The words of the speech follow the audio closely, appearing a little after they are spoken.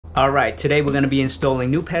Alright, today we're going to be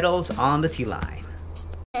installing new pedals on the T-Line.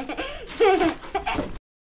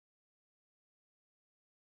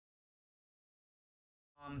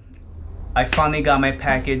 I finally got my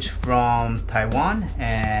package from Taiwan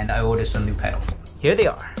and I ordered some new pedals. Here they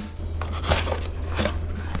are.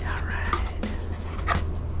 Alright.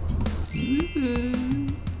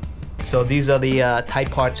 So these are the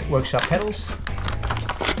Type Parts Workshop pedals.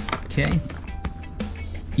 Okay.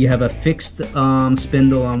 You have a fixed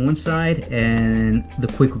spindle on one side and the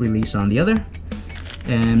quick release on the other.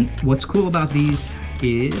 And what's cool about these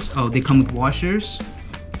is, they come with washers,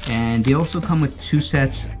 and they also come with 2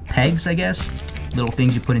 sets pegs, I guess, little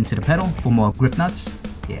things you put into the pedal for more grip nuts.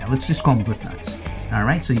 Yeah, let's just call them grip nuts. All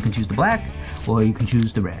right, so you can choose the black or you can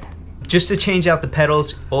choose the red. Just to change out the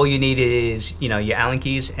pedals, all you need is, your Allen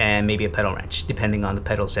keys and maybe a pedal wrench, depending on the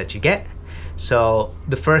pedals that you get. So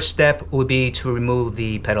the first step would be to remove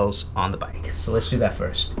the pedals on the bike. So let's do that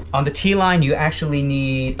first. On the T-Line, you actually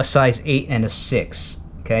need a size 8 and a 6,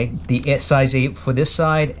 okay? The size 8 for this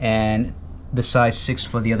side and the size 6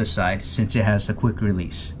 for the other side, since it has the quick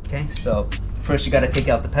release. Okay, so first you gotta take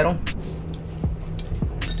out the pedal.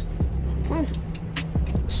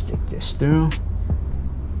 Stick this through.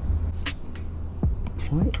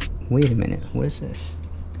 Wait a minute, what is this?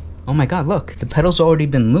 Oh my God, look, the pedal's already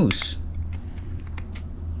been loose.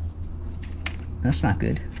 That's not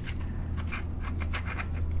good.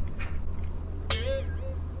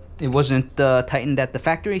 It wasn't tightened at the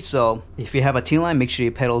factory, so if you have a T-Line, make sure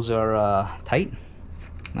your pedals are tight.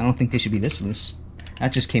 I don't think they should be this loose.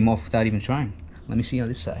 That just came off without even trying. Let me see on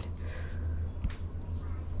this side.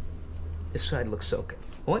 This side looks so good.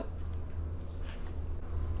 What?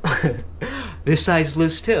 This side's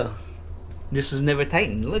loose too. This is never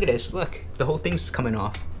tightened. Look at this, look. The whole thing's coming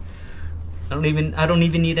off. I don't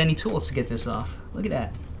even need any tools to get this off. Look at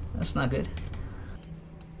that. That's not good.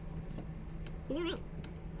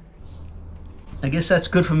 I guess that's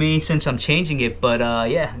good for me since I'm changing it, but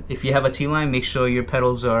yeah, if you have a T-Line, make sure your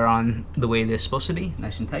pedals are on the way they're supposed to be,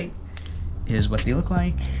 nice and tight. Here's what they look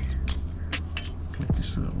like with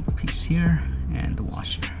this little piece here and the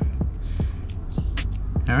washer.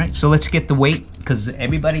 All right, so let's get the weight, because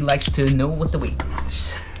everybody likes to know what the weight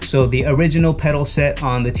is. So the original pedal set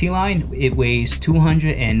on the T-Line, it weighs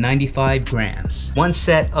 295 grams. One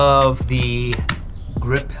set of the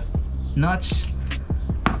grip nuts,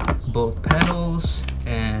 both pedals,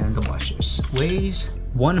 and the washers weighs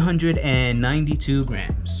 192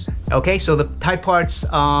 grams. Okay, so the Type Parts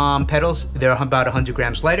pedals, they're about 100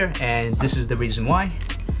 grams lighter, and this is the reason why.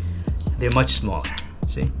 They're much smaller,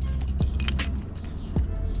 see?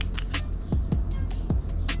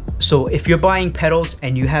 So if you're buying pedals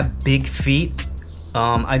and you have big feet,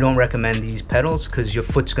 I don't recommend these pedals because your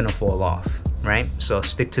foot's gonna fall off, right? So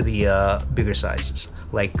stick to the bigger sizes,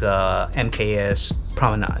 like MKS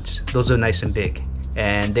Promenades. Those are nice and big,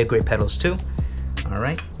 and they're great pedals too. All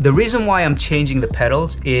right. The reason why I'm changing the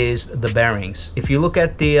pedals is the bearings. If you look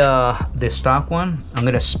at the stock one, I'm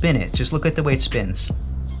gonna spin it. Just look at the way it spins.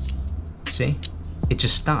 See? It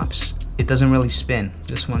just stops. It doesn't really spin.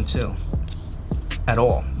 This one too. At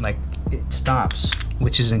all, like it stops,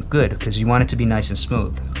 which isn't good because you want it to be nice and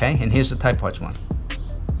smooth. Okay, and here's the Type Parts one.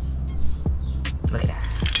 Look at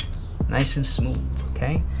that, nice and smooth.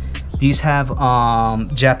 Okay, these have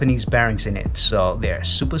Japanese bearings in it, so they're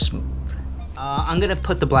super smooth. I'm gonna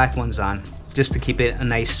put the black ones on just to keep it a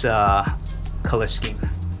nice color scheme.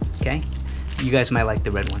 Okay, you guys might like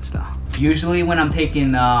the red ones though. Usually when I'm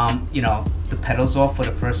taking the pedals off for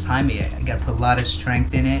the first time, I gotta put a lot of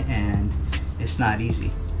strength in it, and it's not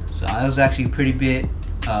easy. So I was actually pretty bit,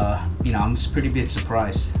 I'm just pretty bit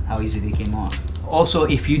surprised how easy they came off. Also,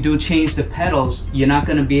 if you do change the pedals, you're not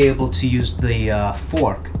gonna be able to use the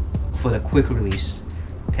fork for the quick release,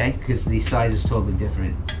 okay? Because the size is totally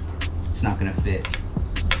different. It's not gonna fit,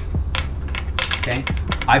 okay?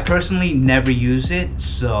 I personally never use it,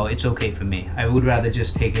 so it's okay for me. I would rather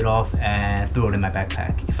just take it off and throw it in my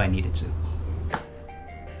backpack if I needed to.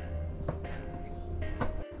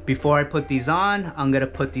 Before I put these on, I'm gonna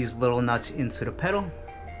put these little nuts into the pedal.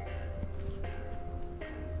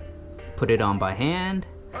 Put it on by hand.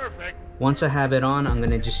 Perfect. Once I have it on, I'm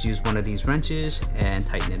gonna just use one of these wrenches and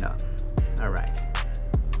tighten it up. All right.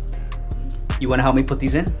 You wanna help me put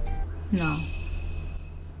these in? No.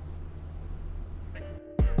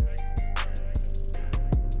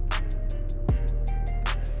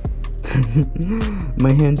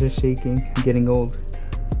 My hands are shaking. I'm getting old.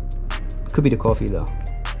 Could be the coffee though.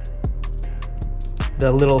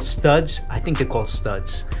 The little studs, I think they're called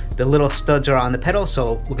studs. The little studs are on the pedal,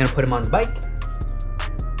 so we're gonna put them on the bike.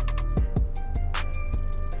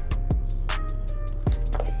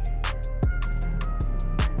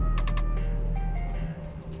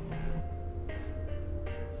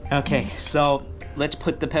 Okay, so let's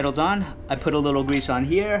put the pedals on. I put a little grease on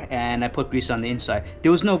here and I put grease on the inside.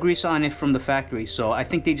 There was no grease on it from the factory, so I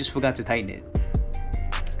think they just forgot to tighten it.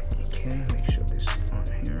 Okay, make sure this is on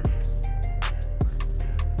here.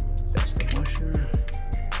 That's the washer.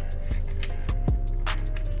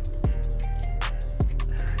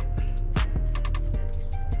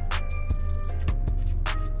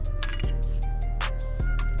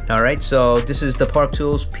 Alright, so this is the Park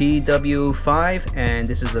Tools PW5 and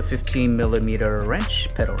this is a 15mm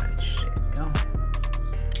wrench, pedal wrench. There you go.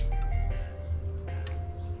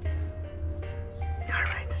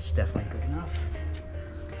 Alright, that's definitely good enough.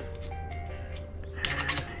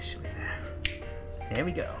 There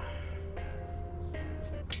we go.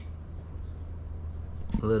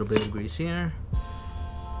 A little bit of grease here.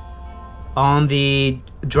 On the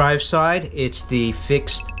drive side, it's the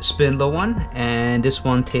fixed spindle one, and this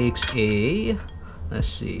one takes a, let's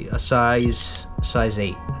see, a size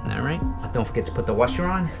 8. All right. Don't forget to put the washer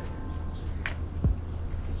on.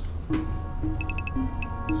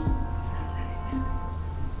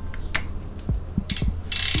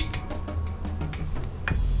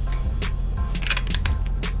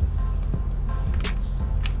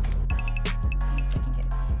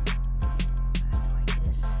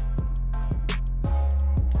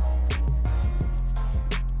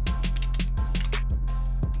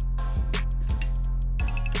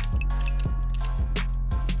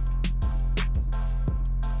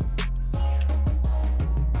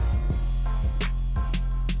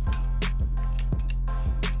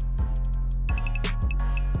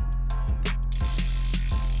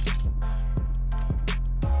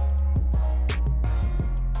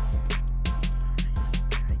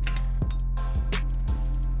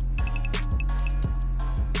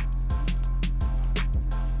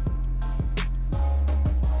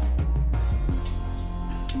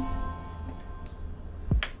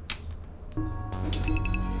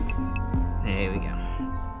 There we go.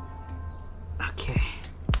 Okay.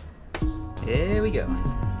 There we go.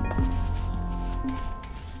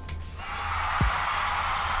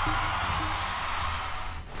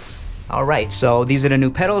 All right, so these are the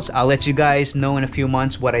new pedals. I'll let you guys know in a few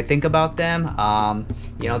months what I think about them.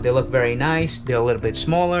 You know, they look very nice. They're a little bit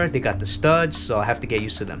smaller. They got the studs, so I have to get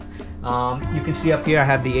used to them. You can see up here I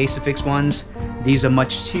have the Acefix ones. These are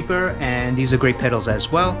much cheaper, and these are great pedals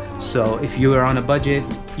as well. So if you are on a budget,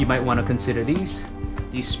 you might want to consider these.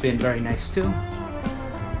 These spin very nice too.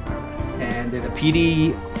 And they're the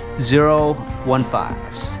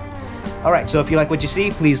PD015s. All right, so if you like what you see,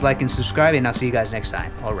 please like and subscribe, and I'll see you guys next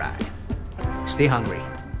time. All right, stay hungry.